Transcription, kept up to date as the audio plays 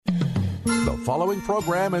The following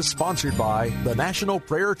program is sponsored by the National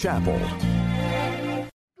Prayer Chapel.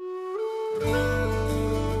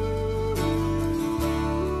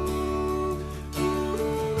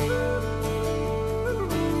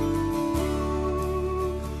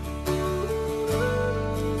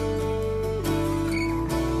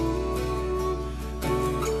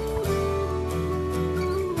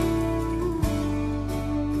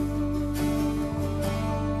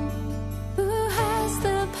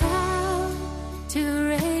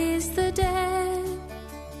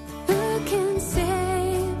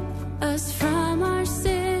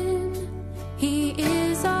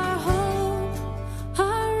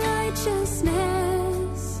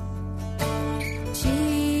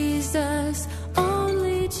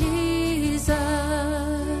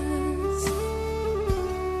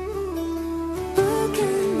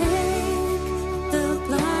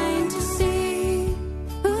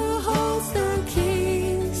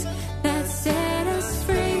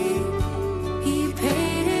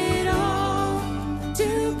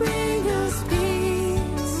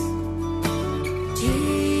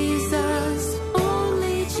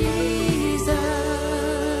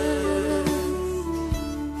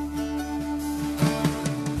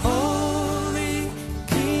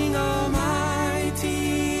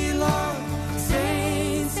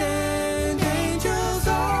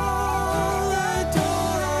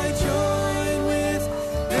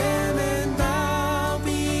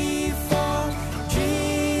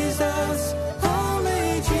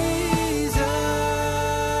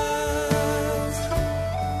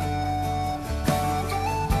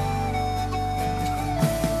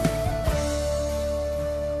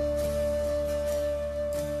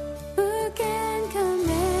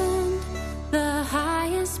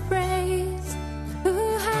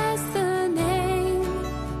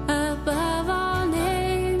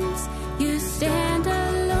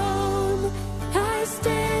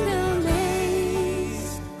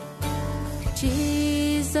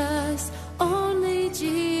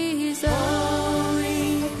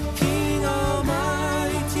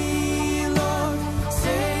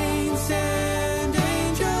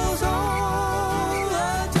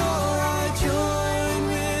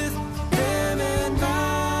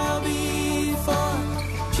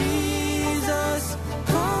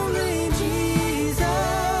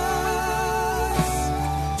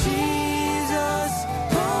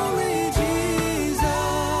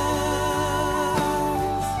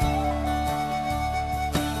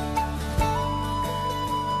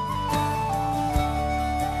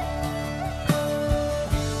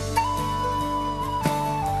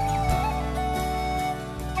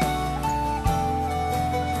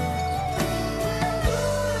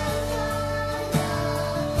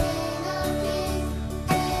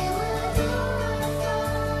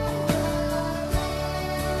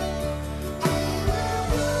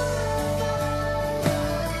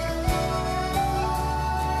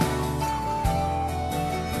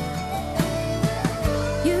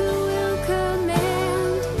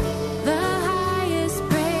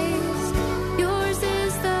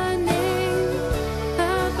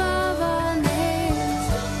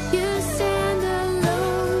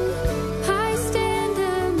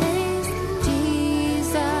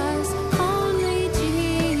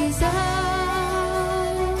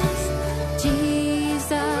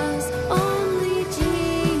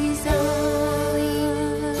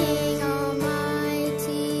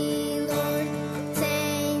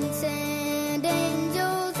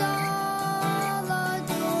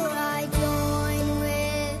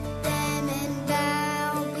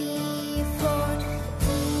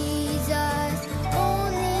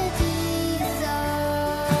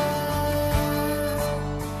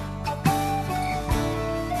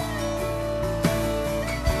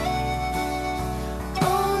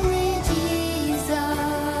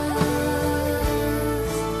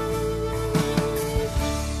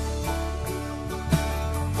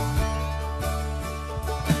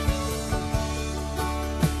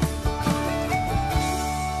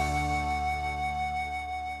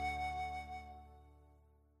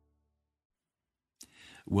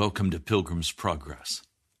 Welcome to Pilgrim's Progress.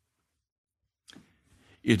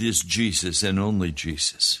 It is Jesus and only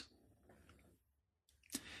Jesus.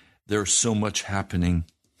 There's so much happening.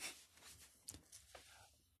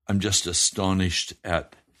 I'm just astonished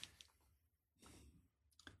at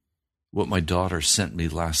what my daughter sent me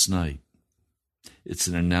last night. It's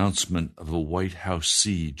an announcement of a White House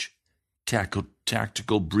siege,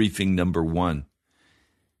 tactical briefing number 1.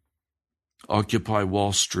 Occupy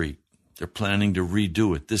Wall Street. They're planning to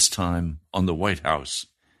redo it, this time on the White House.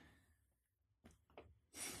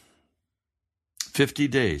 50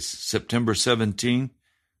 days, September 17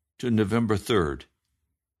 to November 3rd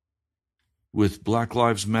with Black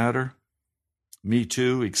Lives Matter, Me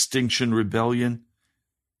Too, Extinction Rebellion,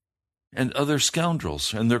 and other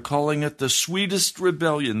scoundrels. And they're calling it the sweetest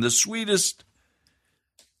rebellion, the sweetest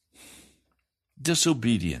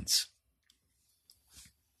disobedience.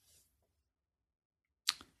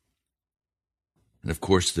 And of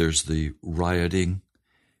course, there's the rioting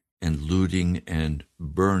and looting and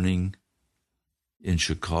burning in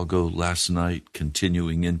Chicago last night,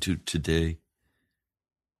 continuing into today.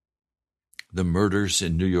 The murders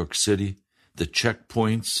in New York City, the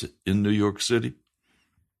checkpoints in New York City.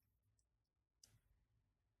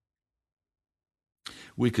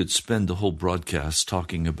 We could spend the whole broadcast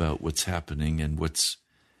talking about what's happening and what's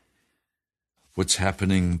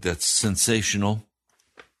happening that's sensational.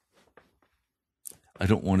 I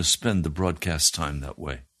don't want to spend the broadcast time that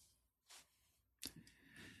way.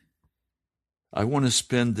 I want to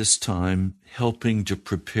spend this time helping to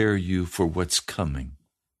prepare you for what's coming.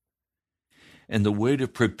 And the way to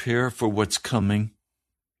prepare for what's coming,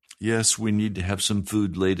 yes, we need to have some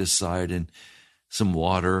food laid aside and some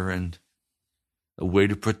water and a way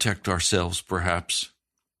to protect ourselves, perhaps.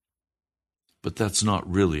 But that's not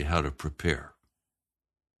really how to prepare.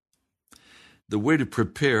 The way to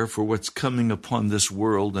prepare for what's coming upon this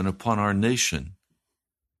world and upon our nation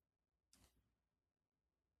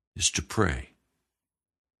is to pray.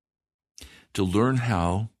 To learn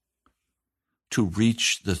how to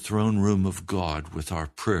reach the throne room of God with our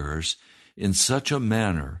prayers in such a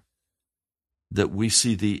manner that we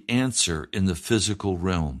see the answer in the physical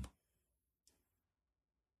realm.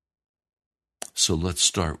 So let's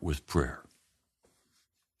start with prayer.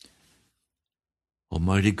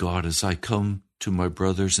 Almighty God, as I come to my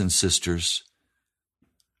brothers and sisters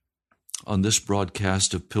on this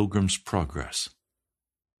broadcast of Pilgrim's Progress,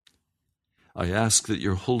 I ask that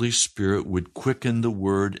your Holy Spirit would quicken the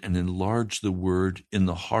word and enlarge the word in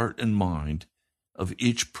the heart and mind of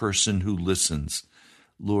each person who listens.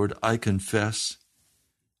 Lord, I confess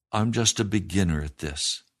I'm just a beginner at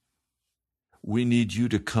this. We need you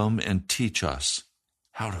to come and teach us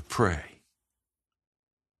how to pray.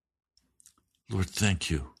 Lord, thank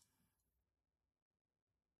you.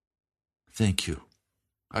 Thank you.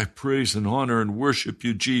 I praise and honor and worship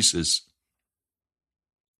you, Jesus.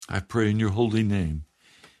 I pray in your holy name.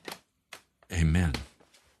 Amen.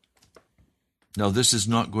 Now, this is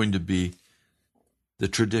not going to be the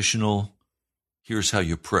traditional, here's how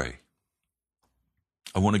you pray.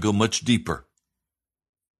 I want to go much deeper.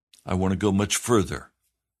 I want to go much further.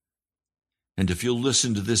 And if you'll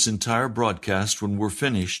listen to this entire broadcast when we're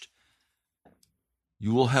finished,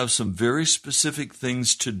 you will have some very specific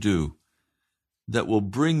things to do that will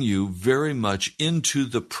bring you very much into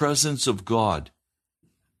the presence of God.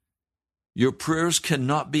 Your prayers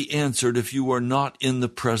cannot be answered if you are not in the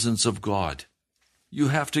presence of God. You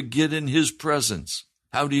have to get in His presence.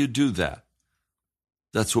 How do you do that?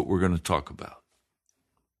 That's what we're going to talk about.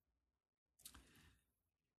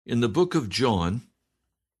 In the book of John,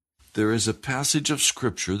 there is a passage of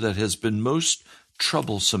Scripture that has been most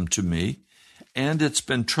troublesome to me, and it's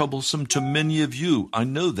been troublesome to many of you. I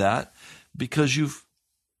know that because you've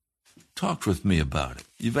talked with me about it.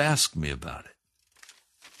 You've asked me about it.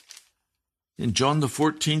 In John the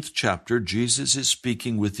 14th chapter, Jesus is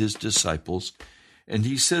speaking with his disciples, and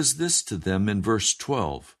he says this to them in verse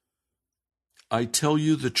 12. I tell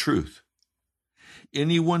you the truth.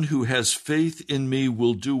 Anyone who has faith in me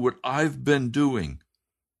will do what I've been doing.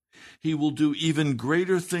 He will do even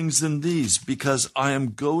greater things than these, because I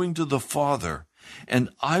am going to the Father, and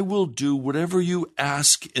I will do whatever you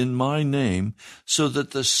ask in my name, so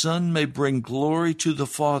that the Son may bring glory to the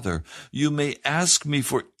Father. You may ask me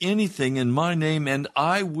for anything in my name, and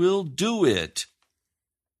I will do it.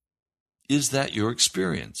 Is that your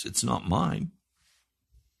experience? It's not mine.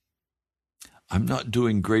 I'm not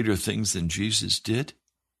doing greater things than Jesus did,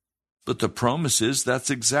 but the promise is that's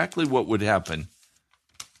exactly what would happen.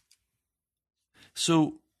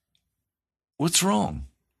 So, what's wrong?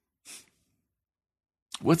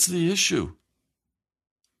 What's the issue?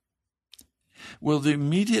 Well, the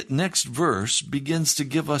immediate next verse begins to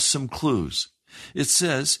give us some clues. It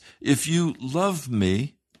says, if you love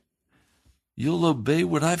me, you'll obey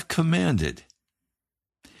what I've commanded.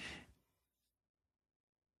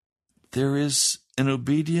 There is an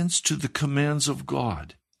obedience to the commands of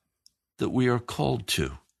God that we are called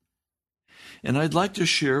to. And I'd like to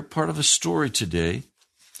share part of a story today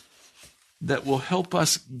that will help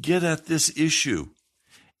us get at this issue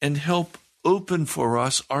and help open for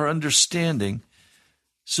us our understanding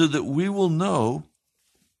so that we will know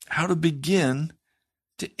how to begin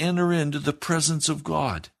to enter into the presence of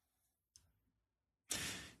God.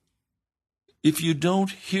 if you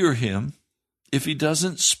don't hear him, if he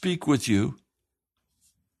doesn't speak with you,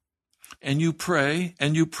 and you pray,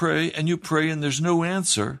 and you pray, and you pray, and there's no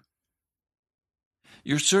answer,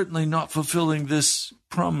 you're certainly not fulfilling this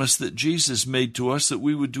promise that Jesus made to us that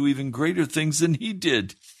we would do even greater things than he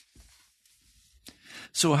did.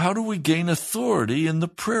 So how do we gain authority in the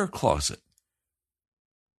prayer closet?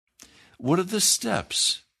 What are the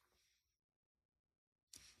steps?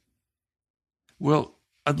 Well,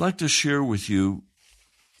 I'd like to share with you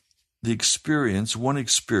one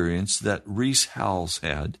experience that Rees Howells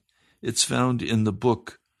had. It's found in the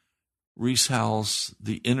book Rees Howells,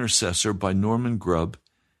 The Intercessor by Norman Grubb.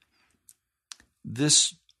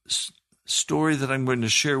 This story that I'm going to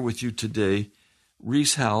share with you today,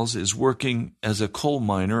 Rees Howells is working as a coal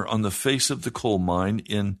miner on the face of the coal mine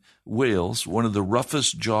in Wales, one of the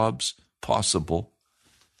roughest jobs possible.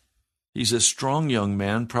 He's a strong young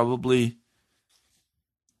man, probably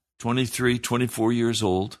 23, 24 years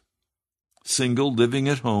old, single, living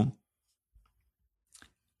at home.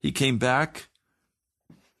 He came back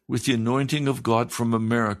with the anointing of God from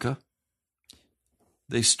America.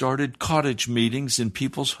 They started cottage meetings in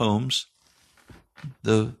people's homes.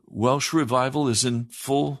 The Welsh revival is in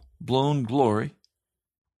full-blown glory.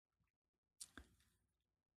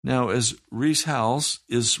 Now, as Rees Howells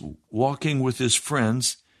is walking with his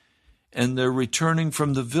friends, and they're returning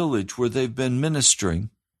from the village where they've been ministering,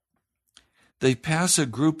 they pass a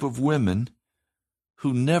group of women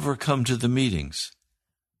who never come to the meetings.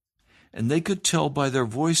 And they could tell by their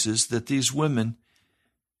voices that these women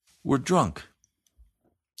were drunk.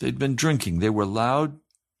 They'd been drinking. They were loud,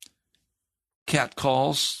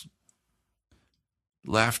 catcalls,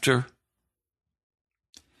 laughter.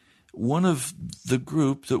 One of the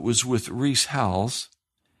group that was with Rees Howells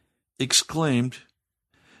exclaimed,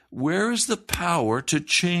 "Where is the power to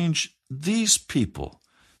change these people,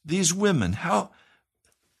 these women?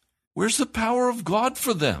 Where's the power of God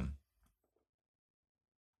for them?"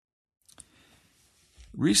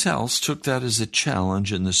 Rees Howells took that as a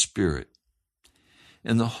challenge in the Spirit.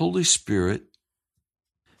 And the Holy Spirit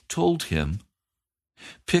told him,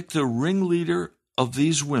 pick the ringleader of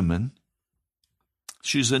these women.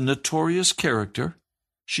 She's a notorious character.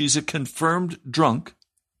 She's a confirmed drunk.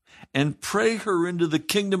 And pray her into the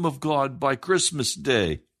kingdom of God by Christmas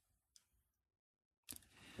Day.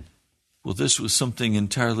 Well, this was something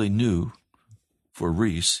entirely new for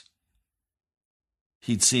Rees.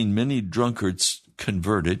 He'd seen many drunkards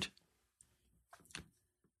converted,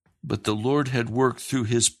 but the Lord had worked through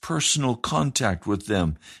his personal contact with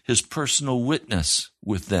them, his personal witness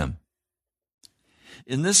with them.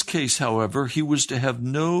 In this case, however, he was to have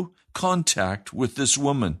no contact with this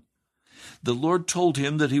woman. The Lord told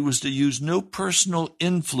him that he was to use no personal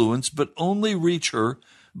influence, but only reach her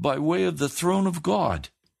by way of the throne of God.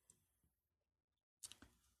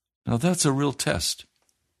 Now that's a real test.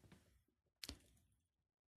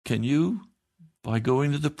 Can you, by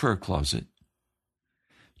going to the prayer closet,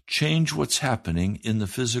 change what's happening in the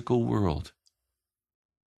physical world?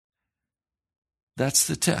 That's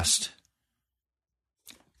the test.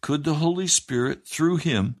 Could the Holy Spirit, through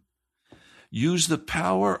him, use the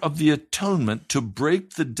power of the atonement to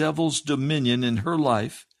break the devil's dominion in her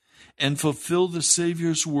life and fulfill the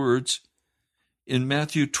Savior's words in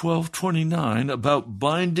Matthew 12:29 about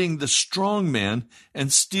binding the strong man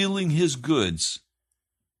and stealing his goods?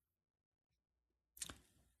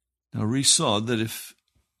 Now, Rees saw that if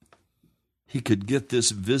he could get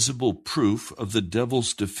this visible proof of the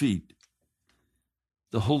devil's defeat,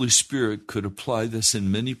 the Holy Spirit could apply this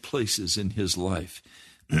in many places in his life.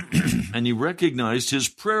 And he recognized his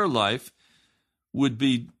prayer life would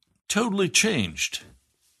be totally changed.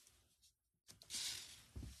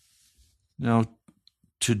 Now,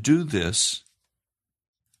 to do this,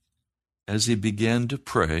 as he began to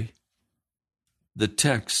pray, the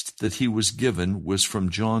text that he was given was from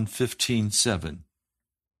John 15:7.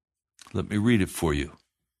 Let me read it for you.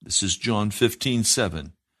 This is John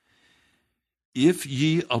 15:7. If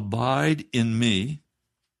ye abide in me,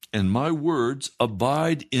 and my words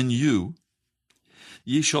abide in you,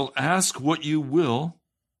 ye shall ask what you will,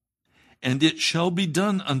 and it shall be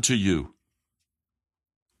done unto you.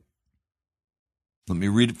 Let me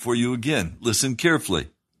read it for you again. Listen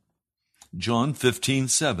carefully. John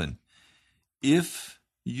 15:7. If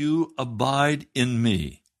you abide in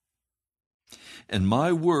me, and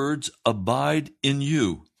my words abide in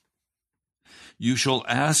you, you shall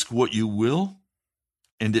ask what you will,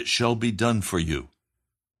 and it shall be done for you.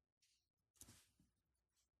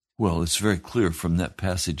 Well, it's very clear from that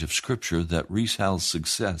passage of Scripture that Rees Howells'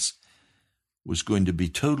 success was going to be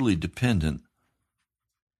totally dependent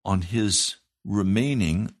on his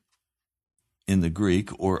remaining in the Greek,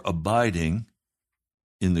 or abiding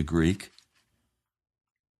in the Greek,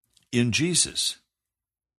 in Jesus.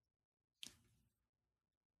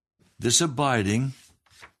 This abiding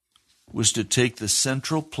was to take the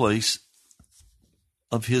central place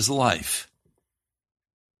of his life.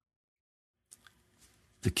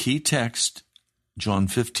 The key text, John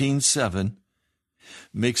 15:7,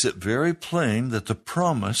 makes it very plain that the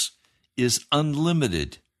promise is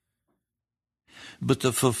unlimited. But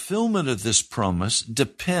the fulfillment of this promise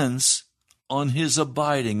depends on his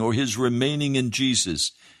abiding, or his remaining in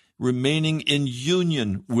Jesus, remaining in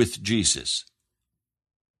union with Jesus.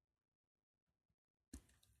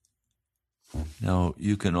 Now,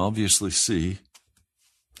 you can obviously see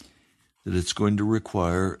that it's going to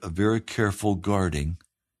require a very careful guarding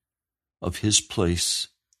of his place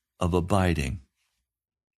of abiding.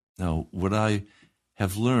 Now, what I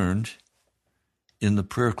have learned in the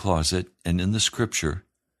prayer closet and in the Scripture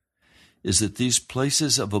is that these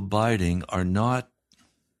places of abiding are not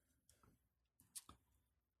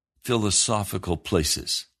philosophical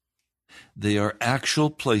places. They are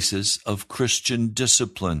actual places of Christian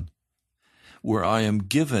discipline, where I am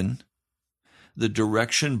given the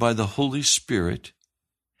direction by the Holy Spirit,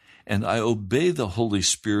 and I obey the Holy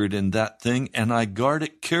Spirit in that thing, and I guard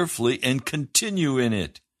it carefully and continue in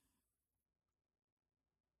it.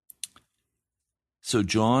 So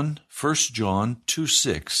 1 John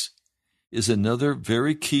 2:6 is another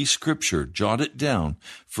very key scripture. Jot it down.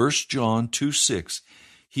 1 John 2:6.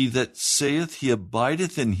 He that saith he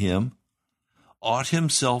abideth in him ought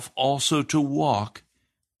himself also to walk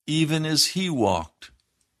even as he walked.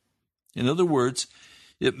 In other words,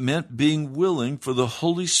 it meant being willing for the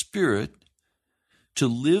Holy Spirit to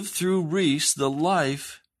live through Reese the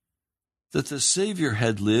life that the Savior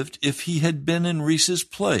had lived if he had been in Reese's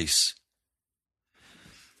place.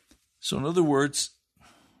 So in other words,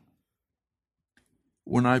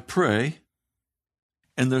 when I pray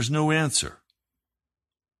and there's no answer,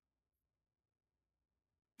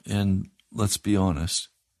 and let's be honest,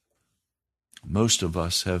 most of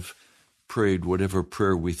us have prayed whatever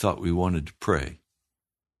prayer we thought we wanted to pray.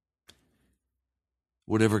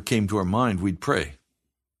 Whatever came to our mind, we'd pray.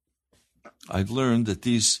 I've learned that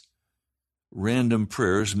these random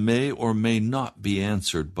prayers may or may not be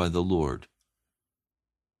answered by the Lord.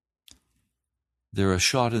 They're a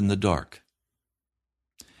shot in the dark.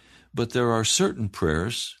 But there are certain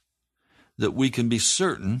prayers that we can be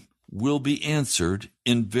certain will be answered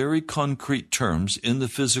in very concrete terms in the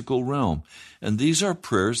physical realm. And these are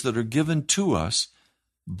prayers that are given to us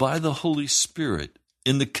by the Holy Spirit,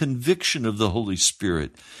 in the conviction of the Holy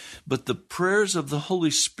Spirit. But the prayers of the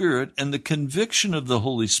Holy Spirit and the conviction of the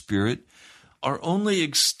Holy Spirit are only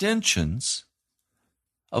extensions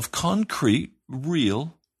of concrete,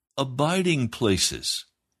 real, abiding places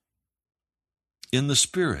in the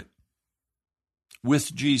Spirit,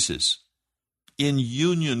 with Jesus, in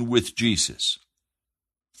union with Jesus.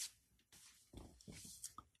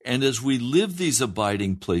 And as we live these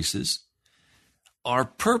abiding places, our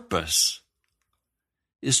purpose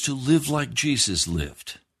is to live like Jesus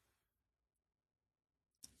lived.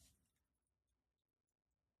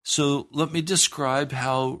 So let me describe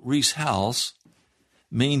how Rees Howells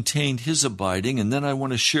maintained his abiding, and then I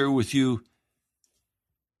want to share with you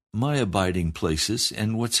my abiding places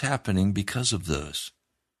and what's happening because of those.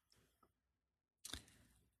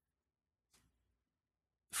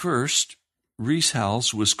 First, Rees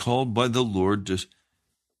Howells was called by the Lord to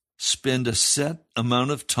spend a set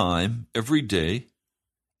amount of time every day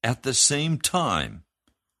at the same time.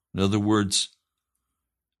 In other words,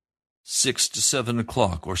 6 to 7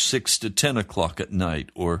 o'clock or 6 to 10 o'clock at night,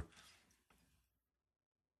 or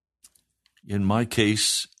in my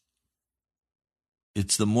case,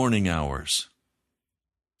 it's the morning hours,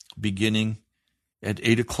 beginning at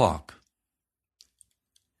 8 o'clock.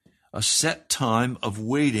 A set time of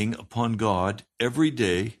waiting upon God every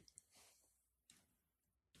day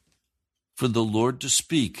for the Lord to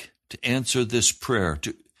speak, to answer this prayer,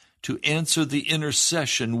 to answer the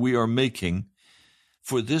intercession we are making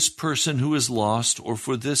for this person who is lost, or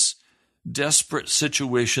for this desperate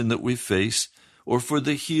situation that we face, or for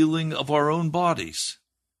the healing of our own bodies.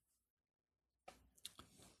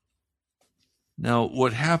 Now,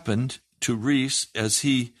 what happened to Rees as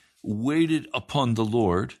he waited upon the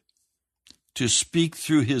Lord to speak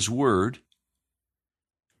through his word,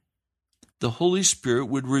 the Holy Spirit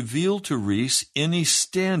would reveal to Rees any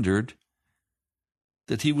standard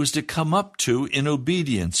that he was to come up to in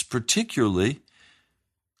obedience, particularly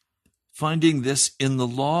finding this in the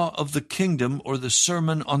law of the kingdom or the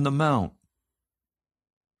Sermon on the Mount.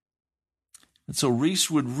 And so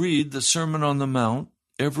Rees would read the Sermon on the Mount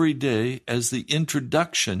every day as the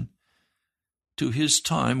introduction to his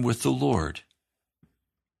time with the Lord.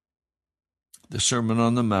 The Sermon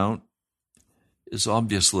on the Mount is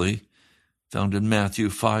obviously found in Matthew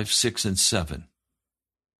 5, 6, and 7.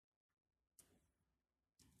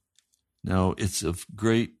 Now, it's of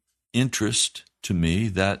great interest to me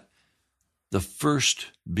that the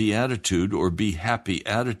first beatitude or be happy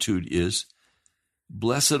attitude is,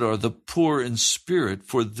 blessed are the poor in spirit,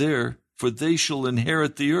 for they shall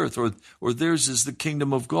inherit the earth, or theirs is the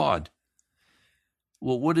kingdom of God.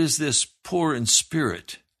 Well, what is this poor in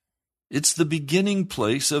spirit? It's the beginning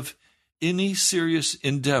place of any serious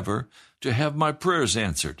endeavor to have my prayers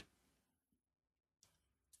answered.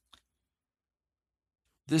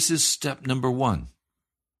 This is step number 1.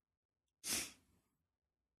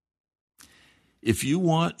 If you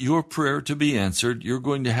want your prayer to be answered, you're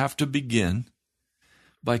going to have to begin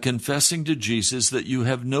by confessing to Jesus that you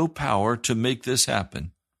have no power to make this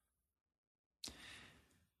happen.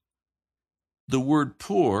 The word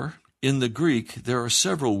poor, in the Greek, there are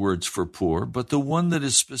several words for poor, but the one that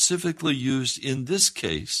is specifically used in this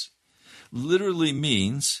case literally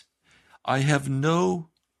means I have no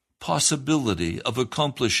possibility of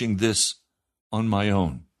accomplishing this on my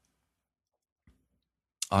own.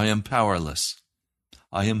 I am powerless.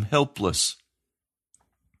 I am helpless.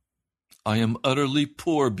 I am utterly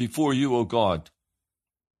poor before you, O God.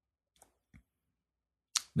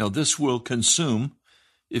 Now, this will consume,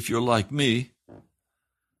 if you're like me,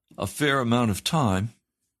 a fair amount of time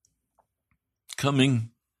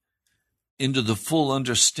coming into the full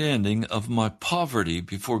understanding of my poverty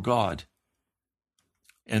before God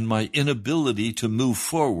and my inability to move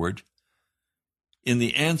forward in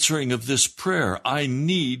the answering of this prayer. I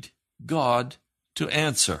need God to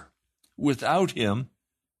answer. Without him,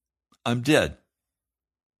 I'm dead.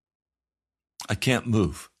 I can't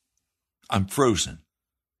move. I'm frozen.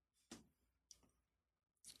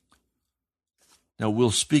 Now,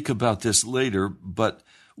 we'll speak about this later, but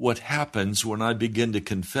what happens when I begin to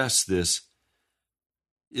confess this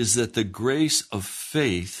is that the grace of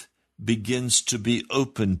faith begins to be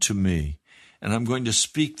open to me. And I'm going to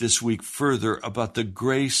speak this week further about the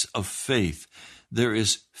grace of faith. There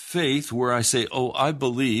is faith where I say, oh, I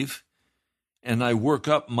believe, and I work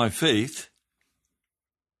up my faith.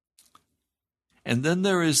 And then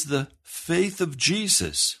there is the faith of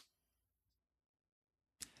Jesus.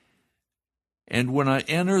 And when I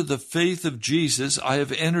enter the faith of Jesus, I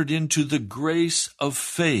have entered into the grace of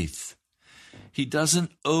faith. He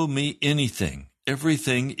doesn't owe me anything.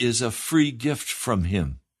 Everything is a free gift from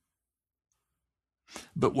him.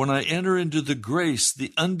 But when I enter into the grace,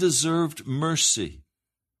 the undeserved mercy,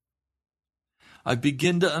 I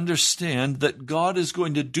begin to understand that God is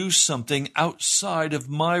going to do something outside of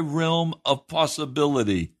my realm of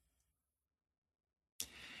possibility.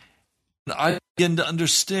 And I begin to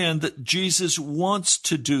understand that Jesus wants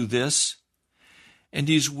to do this, and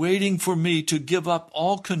he's waiting for me to give up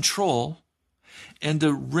all control and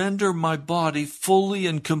to render my body fully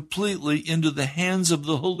and completely into the hands of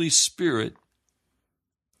the Holy Spirit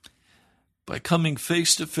by coming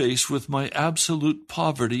face to face with my absolute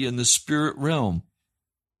poverty in the spirit realm.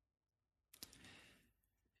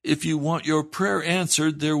 If you want your prayer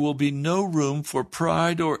answered, there will be no room for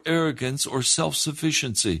pride or arrogance or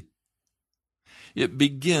self-sufficiency. It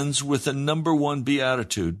begins with the number 1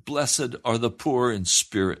 beatitude, blessed are the poor in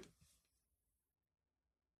spirit.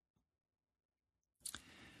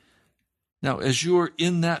 Now, as you're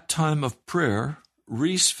in that time of prayer,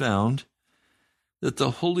 Reese found that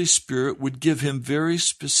the Holy Spirit would give him very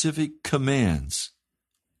specific commands,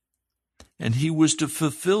 and he was to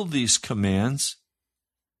fulfill these commands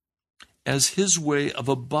as his way of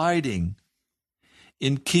abiding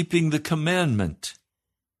in keeping the commandment.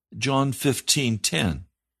 John 15:10.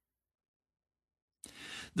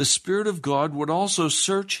 The Spirit of God would also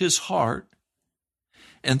search his heart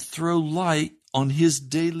and throw light on his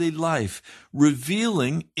daily life,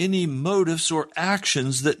 revealing any motives or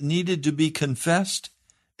actions that needed to be confessed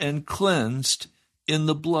and cleansed in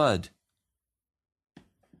the blood.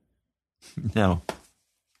 Now,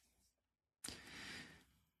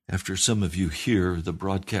 after some of you hear the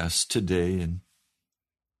broadcast today and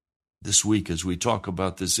this week as we talk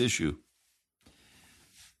about this issue,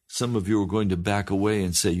 some of you are going to back away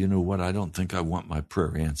and say, you know what, I don't think I want my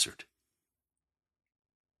prayer answered.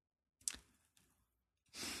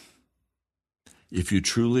 If you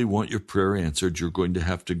truly want your prayer answered, you're going to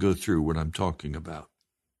have to go through what I'm talking about.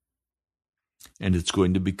 And it's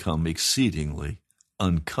going to become exceedingly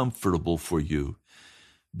uncomfortable for you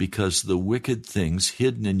because the wicked things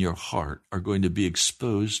hidden in your heart are going to be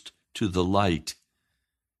exposed to the light.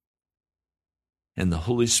 And the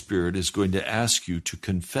Holy Spirit is going to ask you to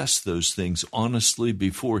confess those things honestly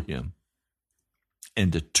before Him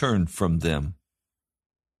and to turn from them.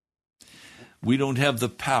 We don't have the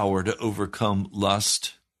power to overcome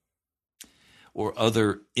lust or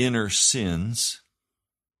other inner sins.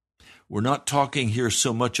 We're not talking here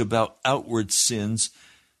so much about outward sins.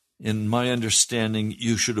 In my understanding,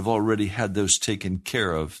 you should have already had those taken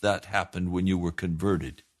care of. That happened when you were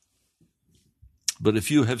converted. But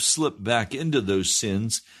if you have slipped back into those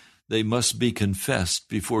sins, they must be confessed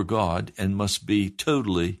before God and must be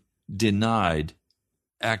totally denied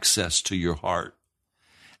access to your heart.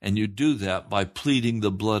 And you do that by pleading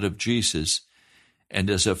the blood of Jesus. And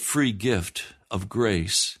as a free gift of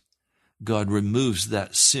grace, God removes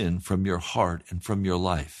that sin from your heart and from your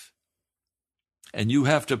life. And you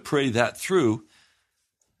have to pray that through,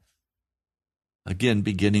 again,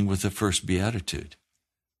 beginning with the first beatitude.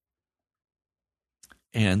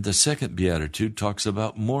 And the second beatitude talks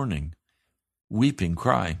about mourning, weeping,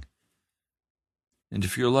 crying. And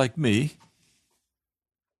if you're like me,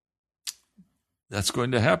 that's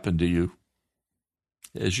going to happen to you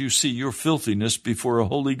as you see your filthiness before a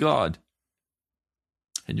holy God.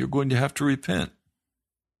 And you're going to have to repent.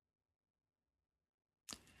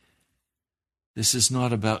 This is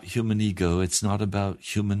not about human ego. It's not about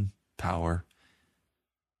human power.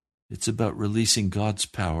 It's about releasing God's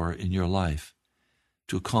power in your life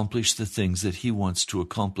to accomplish the things that He wants to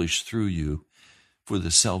accomplish through you for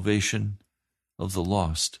the salvation of the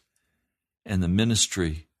lost and the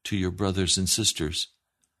ministry to your brothers and sisters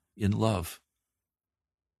in love.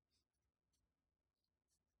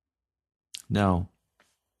 Now,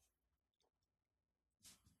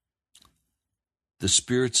 the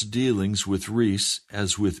Spirit's dealings with Reese,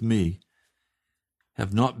 as with me,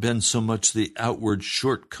 have not been so much the outward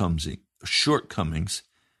shortcomings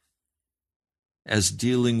as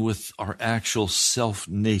dealing with our actual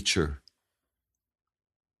self-nature.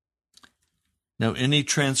 Now, any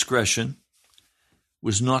transgression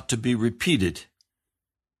was not to be repeated,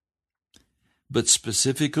 but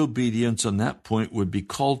specific obedience on that point would be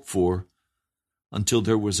called for until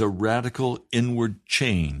there was a radical inward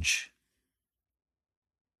change.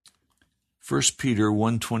 1 Peter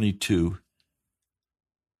 1:22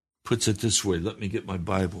 puts it this way. Let me get my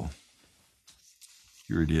Bible.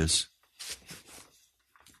 Here it is.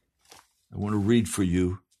 I want to read for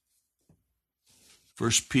you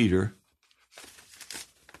 1 Peter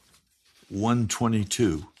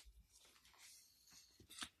 1:22.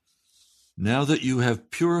 Now that you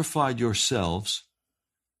have purified yourselves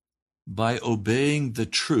by obeying the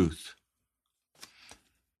truth,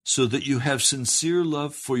 so that you have sincere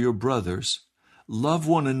love for your brothers, love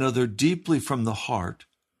one another deeply from the heart,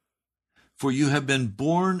 for you have been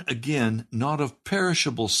born again, not of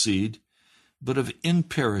perishable seed, but of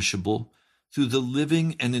imperishable, through the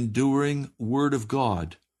living and enduring Word of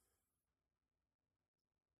God.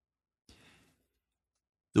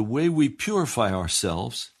 The way we purify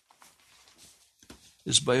ourselves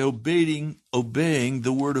is by obeying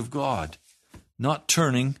the Word of God, not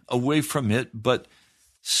turning away from it, but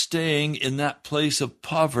staying in that place of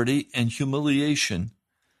poverty and humiliation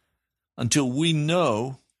until we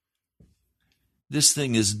know this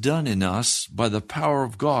thing is done in us by the power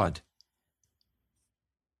of God.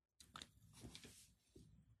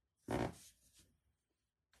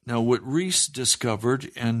 Now, what Reese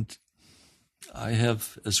discovered, and I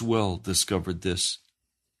have as well discovered this,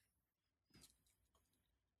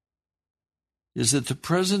 is that the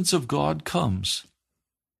presence of God comes.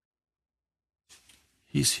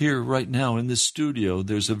 He's here right now in this studio.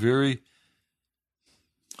 There's a very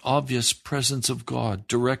obvious presence of God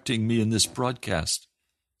directing me in this broadcast.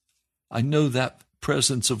 I know that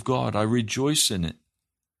presence of God. I rejoice in it.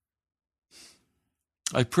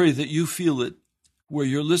 I pray that you feel it where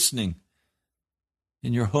you're listening,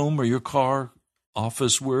 in your home or your car,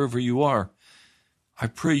 office, wherever you are. I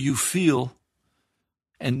pray you feel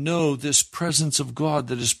and know this presence of God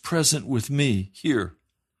that is present with me here.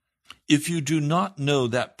 If you do not know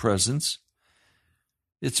that presence,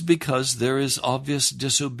 it's because there is obvious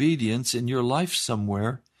disobedience in your life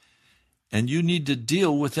somewhere, and you need to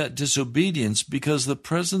deal with that disobedience, because the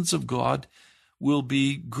presence of God will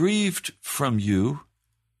be grieved from you,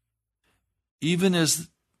 even as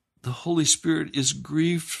the Holy Spirit is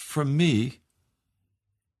grieved from me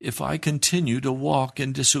if I continue to walk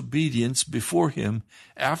in disobedience before Him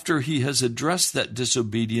after He has addressed that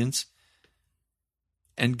disobedience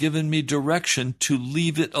and given me direction to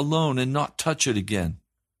leave it alone and not touch it again.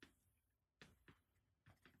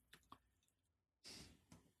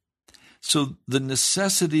 So the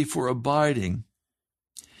necessity for abiding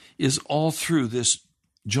is all through this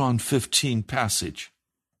John 15 passage.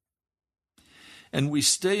 And we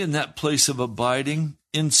stay in that place of abiding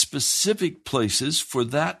in specific places for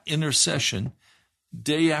that intercession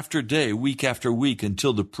day after day, week after week,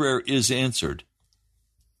 until the prayer is answered.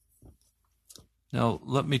 Now,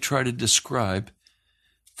 let me try to describe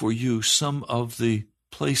for you some of the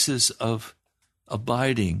places of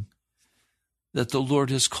abiding that the Lord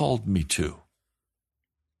has called me to.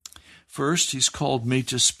 First, He's called me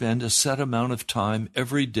to spend a set amount of time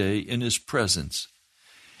every day in His presence,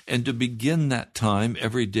 and to begin that time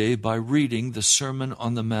every day by reading the Sermon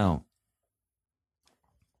on the Mount.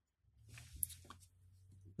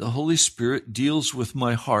 The Holy Spirit deals with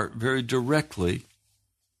my heart very directly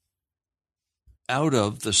out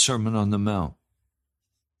of the Sermon on the Mount.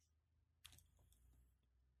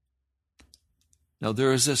 Now,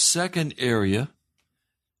 there is a second area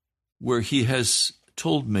where He has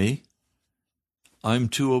told me I'm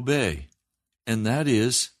to obey, and that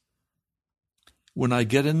is when I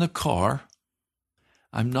get in the car,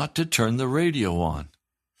 I'm not to turn the radio on.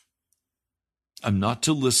 I'm not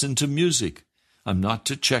to listen to music. I'm not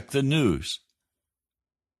to check the news.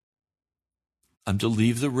 I'm to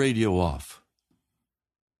leave the radio off.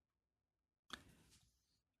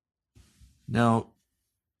 Now,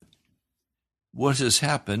 what has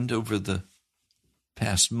happened over the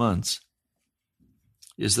past months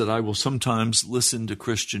is that I will sometimes listen to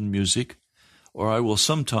Christian music, or I will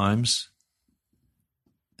sometimes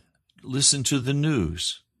listen to the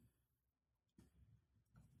news.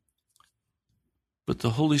 But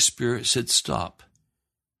the Holy Spirit said, stop.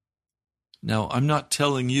 Now, I'm not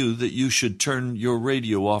telling you that you should turn your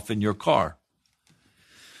radio off in your car,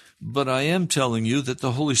 but I am telling you that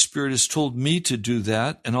the Holy Spirit has told me to do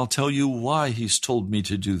that, and I'll tell you why He's told me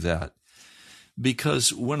to do that.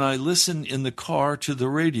 Because when I listen in the car to the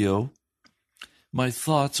radio, my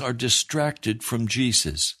thoughts are distracted from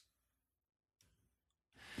Jesus.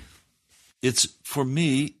 It's, for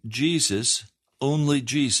me, Jesus, only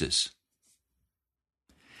Jesus.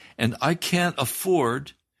 And I can't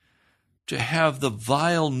afford to have the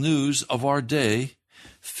vile news of our day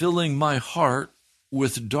filling my heart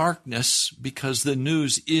with darkness, because the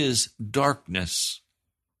news is darkness.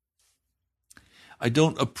 I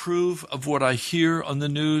don't approve of what I hear on the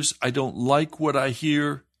news. I don't like what I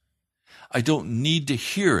hear. I don't need to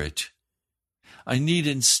hear it. I need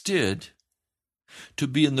instead to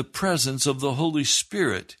be in the presence of the Holy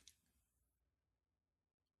Spirit.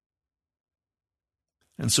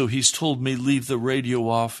 And so He's told me, leave the radio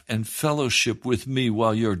off and fellowship with me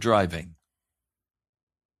while you're driving.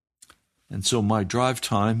 And so my drive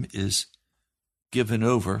time is given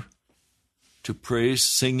over to praise,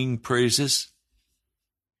 singing praises,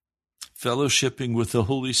 fellowshipping with the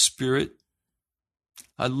Holy Spirit.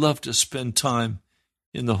 I love to spend time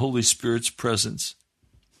in the Holy Spirit's presence.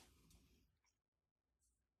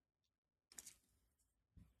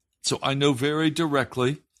 So I know very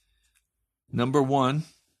directly, number one,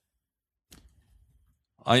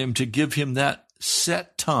 I am to give Him that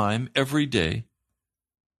set time every day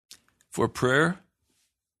for prayer,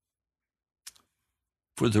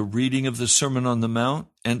 for the reading of the Sermon on the Mount,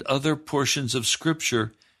 and other portions of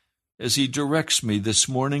Scripture as He directs me. This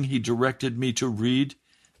morning He directed me to read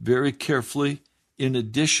very carefully, in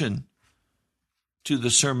addition to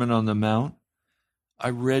the Sermon on the Mount, I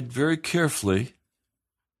read very carefully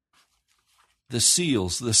the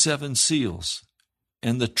seals, the 7 seals,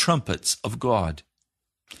 and the trumpets of God.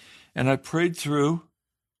 And I prayed through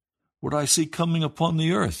what I see coming upon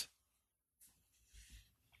the earth.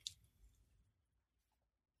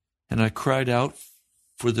 And I cried out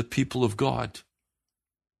for the people of God,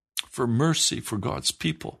 for mercy for God's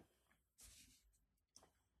people.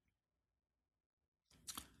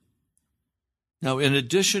 Now, in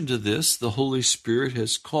addition to this, the Holy Spirit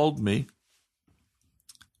has called me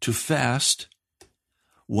to fast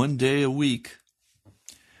 1 day a week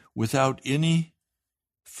without any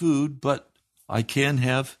food, but I can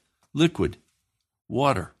have liquid,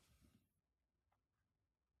 water.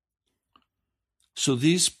 So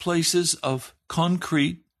these places of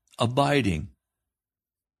concrete abiding,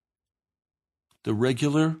 the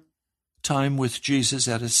regular time with Jesus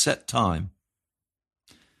at a set time,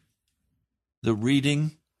 the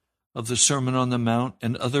reading of the Sermon on the Mount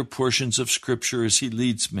and other portions of Scripture as He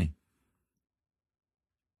leads me,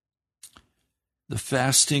 the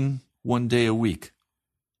fasting 1 day a week.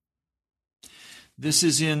 This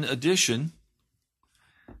is in addition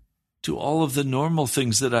to all of the normal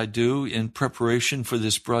things that I do in preparation for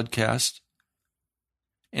this broadcast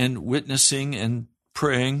and witnessing and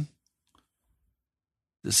praying.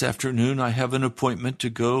 This afternoon, I have an appointment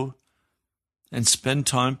to go and spend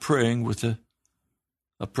time praying with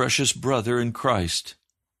a a precious brother in Christ.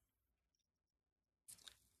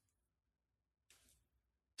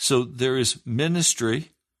 So there is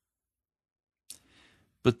ministry,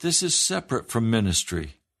 but this is separate from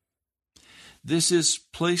ministry. This is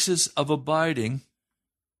places of abiding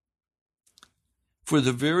for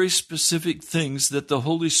the very specific things that the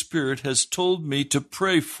Holy Spirit has told me to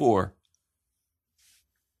pray for.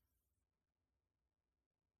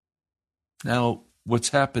 Now, what's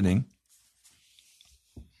happening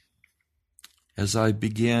as I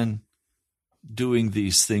began doing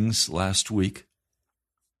these things last week,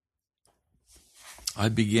 I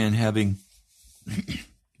began having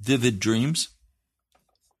vivid dreams.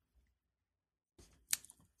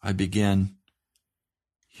 I began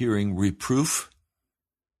hearing reproof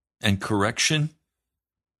and correction.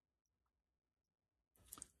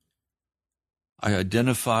 I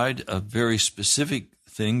identified a very specific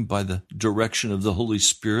thing by the direction of the Holy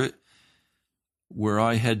Spirit where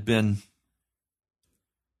I had been,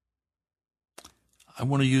 I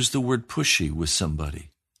want to use the word pushy with somebody.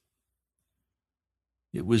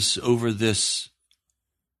 It was over this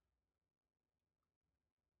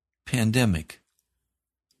pandemic.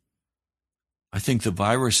 I think the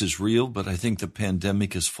virus is real, but I think the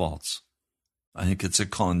pandemic is false. I think it's a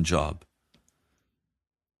con job.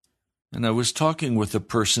 And I was talking with a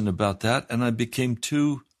person about that, and I became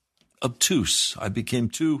too obtuse. I became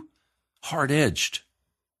too hard-edged.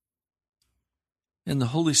 And the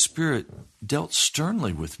Holy Spirit dealt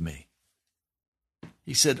sternly with me.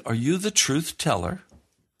 He said, "Are you the truth teller?"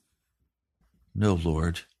 "No,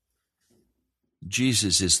 Lord.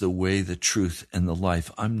 Jesus is the way, the truth, and the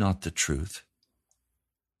life. I'm not the truth.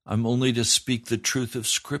 I'm only to speak the truth of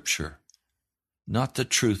Scripture, not the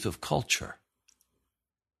truth of culture.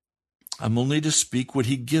 I'm only to speak what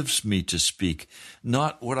He gives me to speak,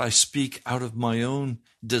 not what I speak out of my own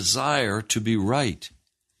desire to be right."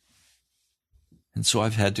 And so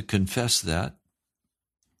I've had to confess that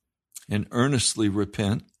and earnestly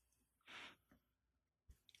repent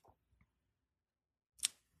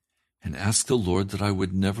and ask the Lord that I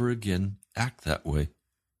would never again act that way.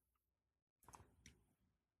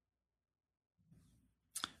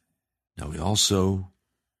 Now, we also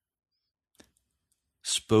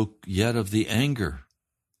spoke yet of the anger.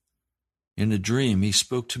 In a dream, He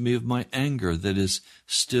spoke to me of my anger that is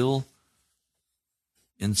still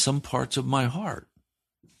in some parts of my heart.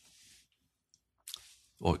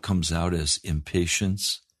 Well, it comes out as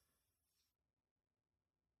impatience.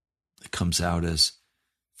 It comes out as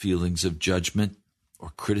feelings of judgment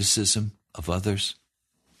or criticism of others.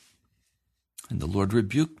 And the Lord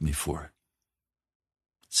rebuked me for it.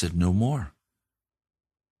 Said, "No more.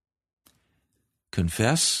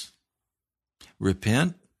 Confess,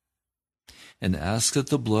 repent, and ask that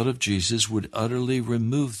the blood of Jesus would utterly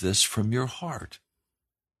remove this from your heart."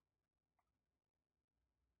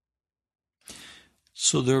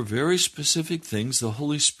 So there are very specific things the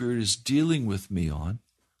Holy Spirit is dealing with me on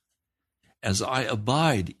as I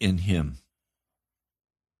abide in Him.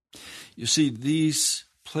 You see, these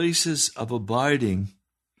places of abiding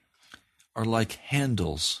are like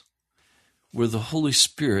handles where the Holy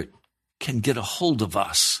Spirit can get a hold of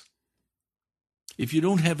us. If you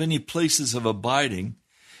don't have any places of abiding,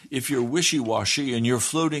 if you're wishy-washy and you're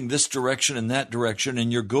floating this direction and that direction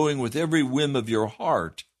and you're going with every whim of your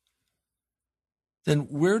heart, then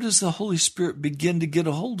where does the Holy Spirit begin to get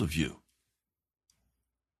a hold of you?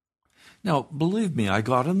 Now, believe me, I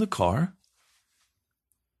got in the car,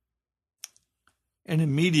 and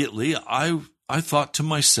immediately I thought to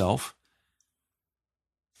myself,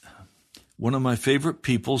 one of my favorite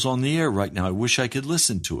people's on the air right now. I wish I could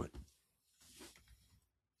listen to it.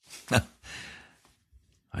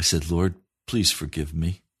 I said, "Lord, please forgive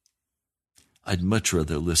me. I'd much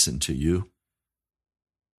rather listen to you.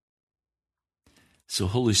 So,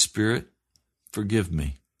 Holy Spirit, forgive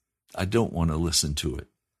me. I don't want to listen to it.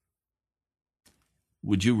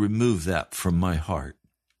 Would you remove that from my heart?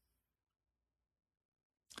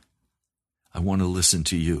 I want to listen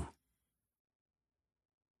to you."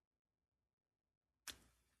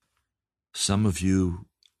 Some of you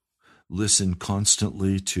listen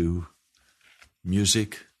constantly to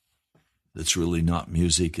music that's really not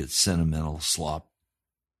music. It's sentimental slop.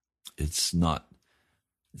 It's not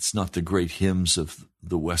the great hymns of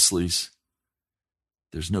the Wesleys.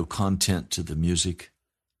 There's no content to the music.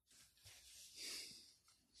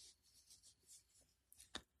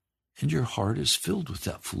 And your heart is filled with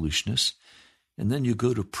that foolishness. And then you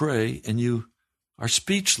go to pray and you are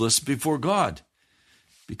speechless before God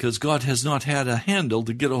because God has not had a handle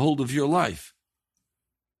to get a hold of your life.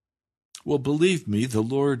 Well, believe me, the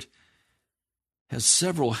Lord has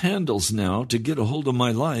several handles now to get a hold of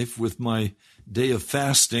my life with my day of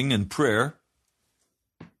fasting and prayer,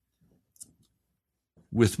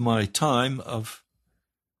 with my time of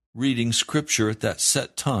reading Scripture at that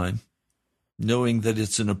set time, knowing that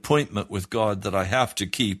it's an appointment with God that I have to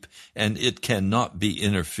keep and it cannot be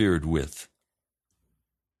interfered with.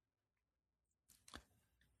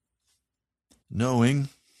 Knowing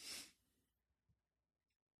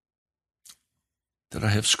that I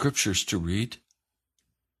have Scriptures to read.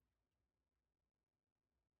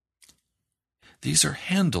 These are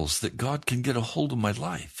handles that God can get a hold of my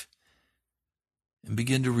life and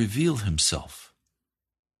begin to reveal himself.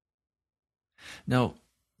 Now,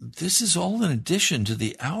 this is all in addition to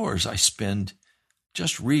the hours I spend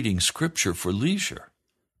just reading Scripture for leisure.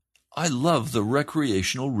 I love the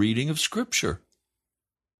recreational reading of Scripture.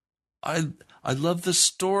 I love the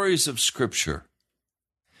stories of Scripture.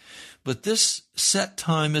 But this set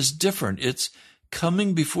time is different. It's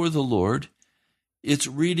coming before the Lord. It's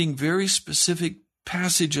reading very specific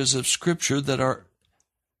passages of Scripture that are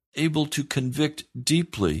able to convict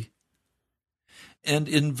deeply, and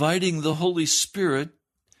inviting the Holy Spirit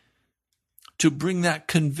to bring that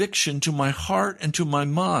conviction to my heart and to my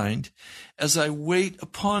mind as I wait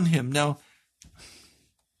upon him. Now,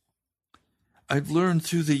 I've learned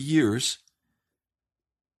through the years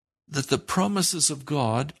that the promises of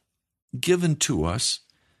God given to us,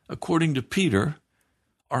 according to Peter,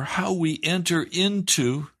 are how we enter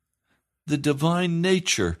into the divine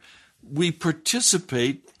nature. We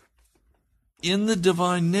participate in the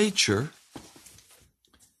divine nature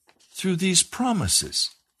through these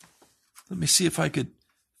promises. Let me see if I could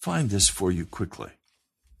find this for you quickly.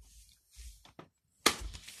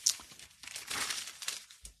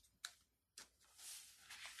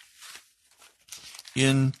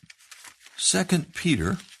 In 2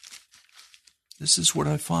 Peter, this is what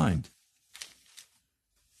I find.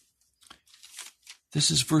 This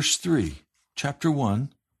is verse 3, chapter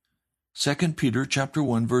 1, 2 Peter chapter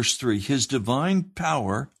 1, verse 3. His divine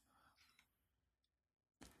power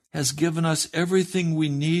has given us everything we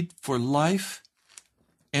need for life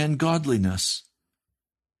and godliness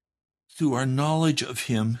through our knowledge of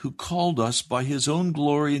him who called us by his own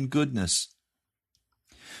glory and goodness.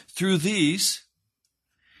 Through these,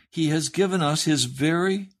 he has given us his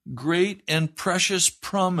very great and precious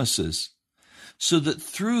promises, so that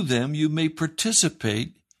through them you may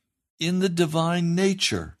participate in the divine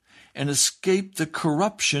nature and escape the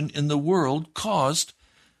corruption in the world caused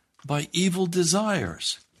by evil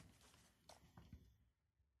desires.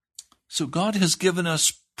 So God has given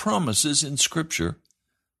us promises in Scripture,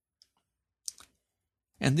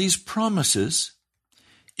 and these promises,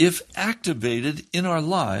 if activated in our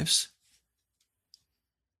lives,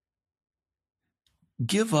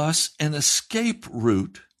 give us an escape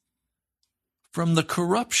route from the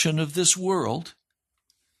corruption of this world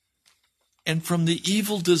and from the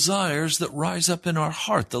evil desires that rise up in our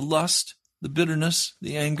heart, the lust, the bitterness,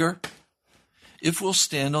 the anger, if we'll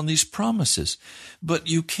stand on these promises. But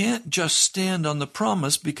you can't just stand on the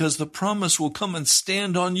promise, because the promise will come and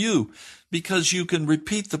stand on you, because you can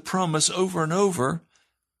repeat the promise over and over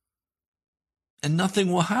and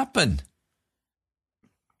nothing will happen.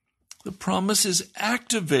 The promise is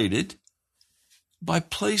activated by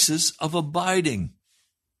places of abiding,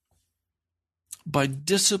 by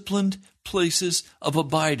disciplined places of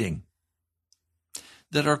abiding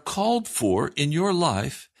that are called for in your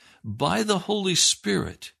life by the Holy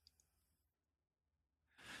Spirit.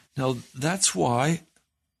 Now, that's why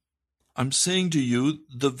I'm saying to you,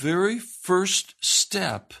 the very first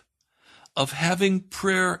step of having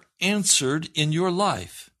prayer answered in your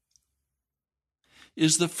life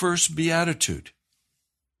is the first beatitude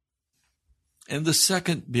and the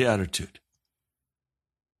second beatitude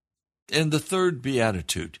and the third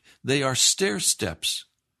beatitude. They are stair steps.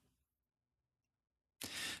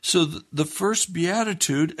 So the first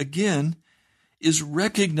beatitude, again, is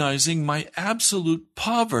recognizing my absolute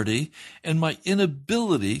poverty and my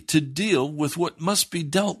inability to deal with what must be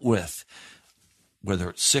dealt with, whether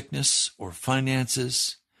it's sickness or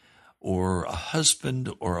finances or a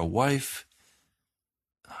husband or a wife,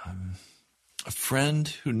 a friend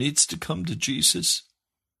who needs to come to Jesus.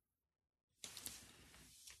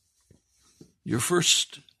 Your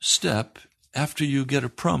first step after you get a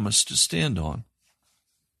promise to stand on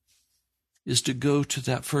is to go to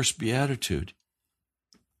that first beatitude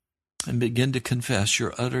and begin to confess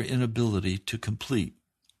your utter inability to complete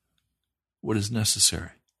what is necessary.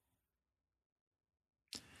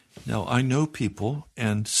 Now, I know people,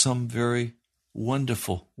 and some very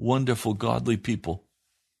wonderful, wonderful, godly people,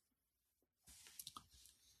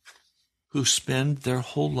 who spend their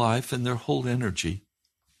whole life and their whole energy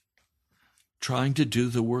trying to do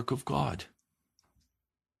the work of God.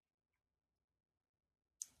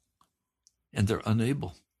 And they're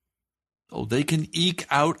unable. Oh, they can eke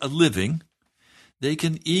out a living. They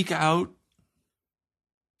can eke out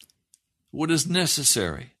what is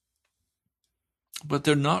necessary. But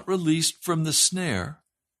they're not released from the snare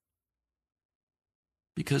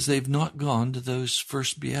because they've not gone to those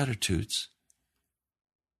first Beatitudes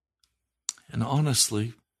and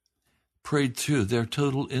honestly prayed through their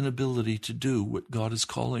total inability to do what God is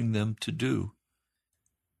calling them to do.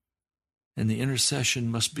 And the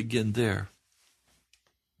intercession must begin there.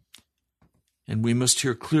 And we must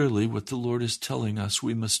hear clearly what the Lord is telling us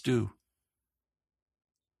we must do.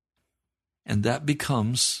 And that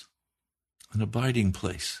becomes an abiding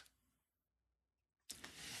place.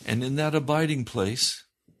 And in that abiding place,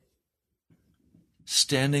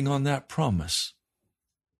 standing on that promise,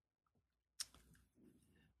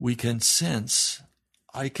 I can sense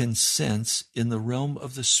in the realm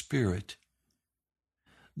of the Spirit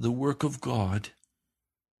the work of God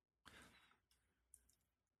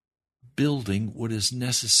building what is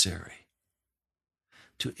necessary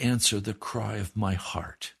to answer the cry of my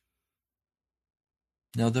heart.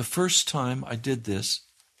 Now, the first time I did this,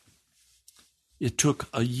 it took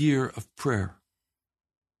a year of prayer.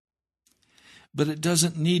 But it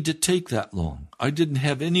doesn't need to take that long. I didn't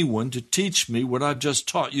have anyone to teach me what I've just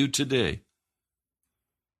taught you today.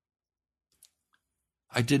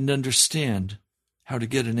 I didn't understand how to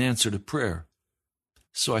get an answer to prayer.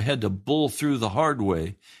 So I had to bull through the hard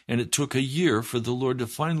way, and it took a year for the Lord to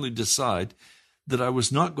finally decide that I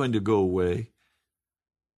was not going to go away,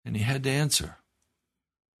 and He had to answer.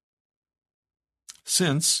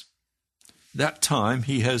 Since that time,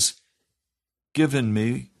 He has given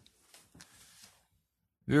me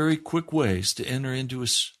very quick ways to enter into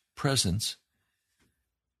His presence.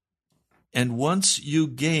 And once you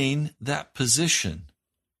gain that position,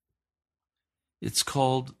 it's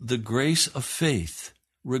called the grace of faith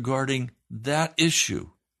regarding that issue.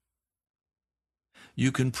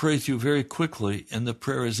 You can pray through very quickly, and the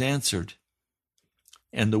prayer is answered,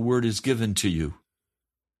 and the word is given to you.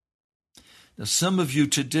 Now, some of you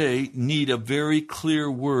today need a very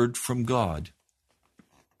clear word from God.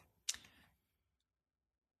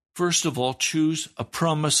 First of all, choose a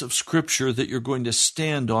promise of Scripture that you're going to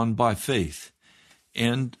stand on by faith.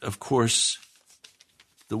 And, of course,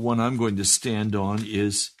 the one I'm going to stand on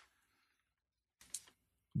is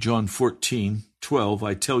John 14:12.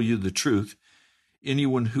 I tell you the truth,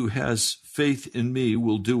 anyone who has faith in me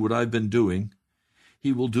will do what I've been doing.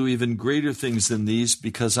 He will do even greater things than these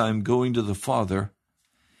because I am going to the Father,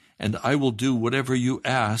 and I will do whatever you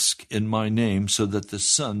ask in my name so that the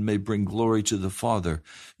Son may bring glory to the Father.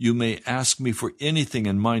 You may ask me for anything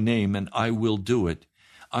in my name, and I will do it.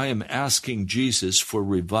 I am asking Jesus for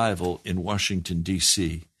revival in Washington,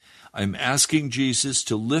 D.C. I'm asking Jesus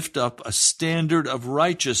to lift up a standard of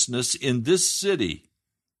righteousness in this city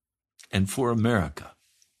and for America.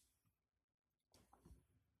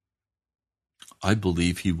 I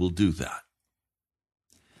believe He will do that.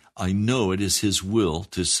 I know it is His will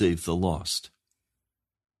to save the lost.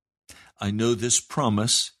 I know this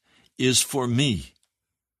promise is for me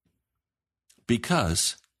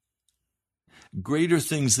because greater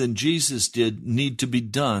things than Jesus did need to be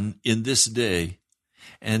done in this day,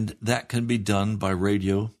 and that can be done by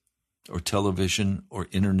radio or television or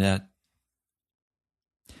internet.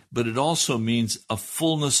 But it also means a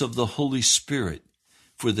fullness of the Holy Spirit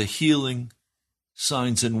for the healing,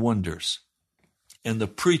 signs, and wonders, and the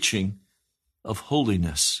preaching of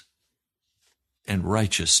holiness and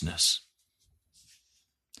righteousness.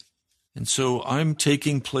 And so I'm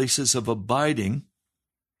taking places of abiding.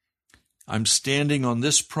 I'm standing on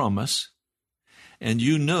this promise. And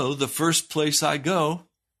you know the first place I go,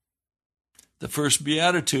 the first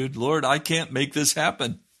beatitude, Lord, I can't make this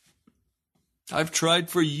happen. I've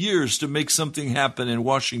tried for years to make something happen in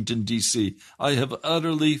Washington, D.C. I have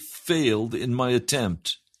utterly failed in my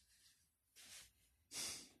attempt.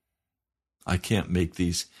 I can't make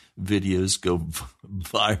these videos go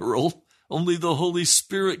viral. Only the Holy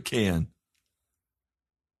Spirit can.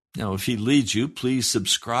 Now, if He leads you, please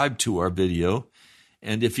subscribe to our video.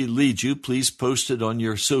 And if He leads you, please post it on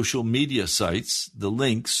your social media sites, the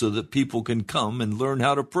links, so that people can come and learn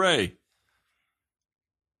how to pray.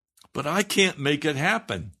 But I can't make it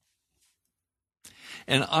happen.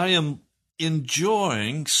 And I am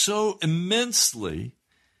enjoying so immensely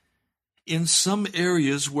in some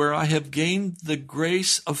areas where I have gained the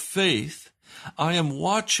grace of faith. I am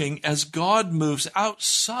watching as God moves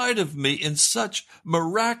outside of me in such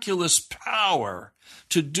miraculous power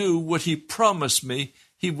to do what he promised me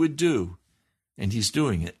he would do. And he's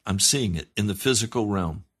doing it. I'm seeing it in the physical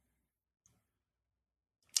realm.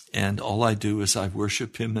 And all I do is I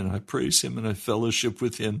worship him and I praise him and I fellowship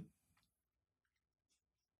with him.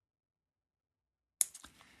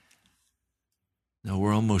 Now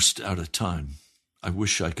we're almost out of time. I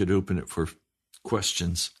wish I could open it for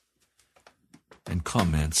questions and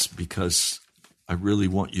comments because I really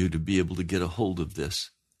want you to be able to get a hold of this.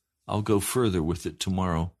 I'll go further with it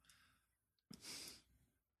tomorrow.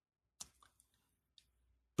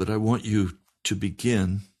 But I want you to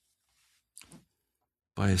begin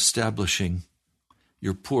by establishing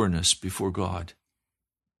your poorness before God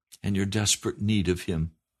and your desperate need of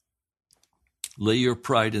him. Lay your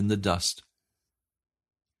pride in the dust.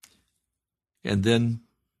 And then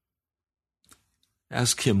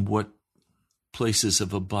ask him what places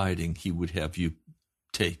of abiding he would have you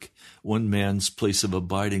take. One man's place of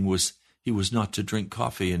abiding was he was not to drink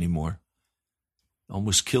coffee anymore.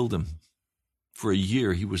 Almost killed him. For a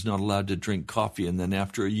year, he was not allowed to drink coffee. And then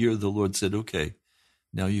after a year, the Lord said, okay,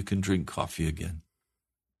 now you can drink coffee again.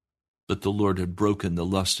 But the Lord had broken the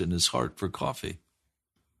lust in his heart for coffee.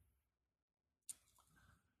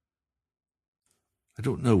 I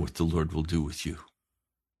don't know what the Lord will do with you.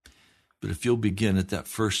 But if you'll begin at that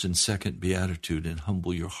first and second beatitude and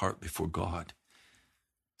humble your heart before God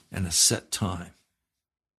and a set time,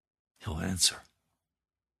 he'll answer.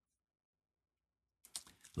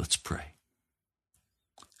 Let's pray.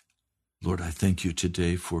 Lord, I thank you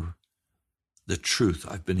today for the truth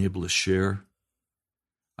I've been able to share.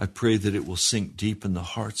 I pray that it will sink deep in the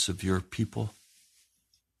hearts of your people,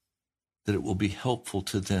 that it will be helpful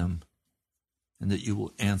to them, and that you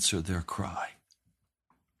will answer their cry.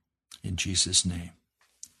 In Jesus' name,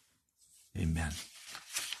 amen.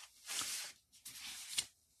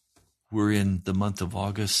 We're in the month of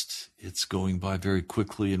August. It's going by very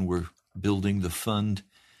quickly, and we're building the fund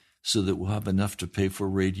so that we'll have enough to pay for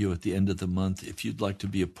radio at the end of the month. If you'd like to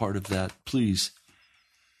be a part of that, please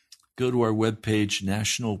go to our webpage,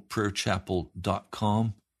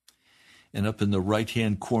 nationalprayerchapel.com, and up in the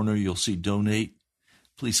right-hand corner, you'll see Donate.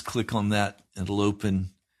 Please click on that. It'll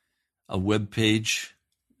open a web page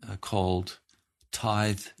called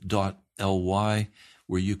tithe.ly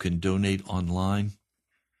where you can donate online.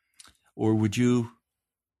 Or would you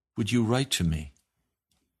write to me?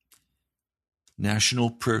 National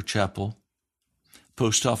Prayer Chapel,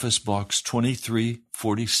 Post Office Box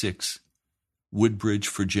 2346, Woodbridge,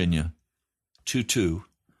 Virginia,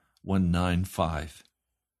 22195.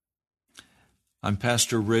 I'm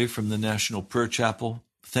Pastor Ray from the National Prayer Chapel.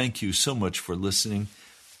 Thank you so much for listening.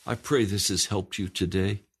 I pray this has helped you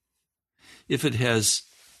today. If it has,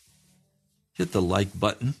 hit the like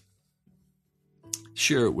button.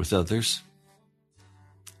 Share it with others.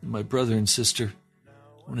 And my brother and sister, I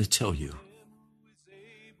want to tell you,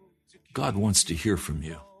 God wants to hear from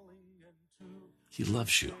you. He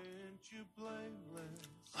loves you.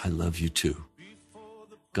 I love you too.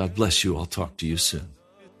 God bless you. I'll talk to you soon.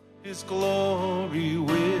 His glory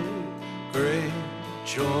with great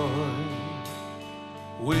joy,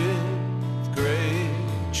 with great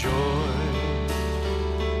joy.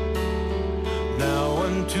 Now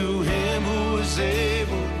unto him who is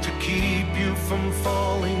able to keep you from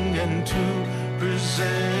falling and to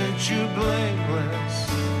present you blameless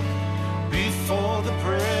before the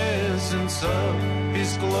presence of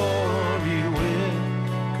his glory with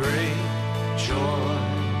great joy,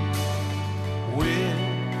 with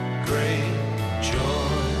great joy.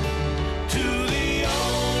 To the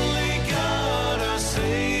only God our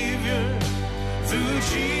Savior, through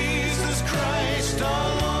Jesus Christ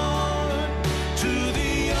our Lord. To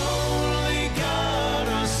the only God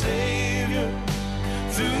our Savior,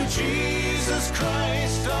 through Jesus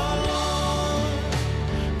Christ our Lord,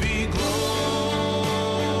 be glory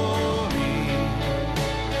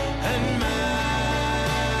and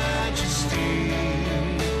majesty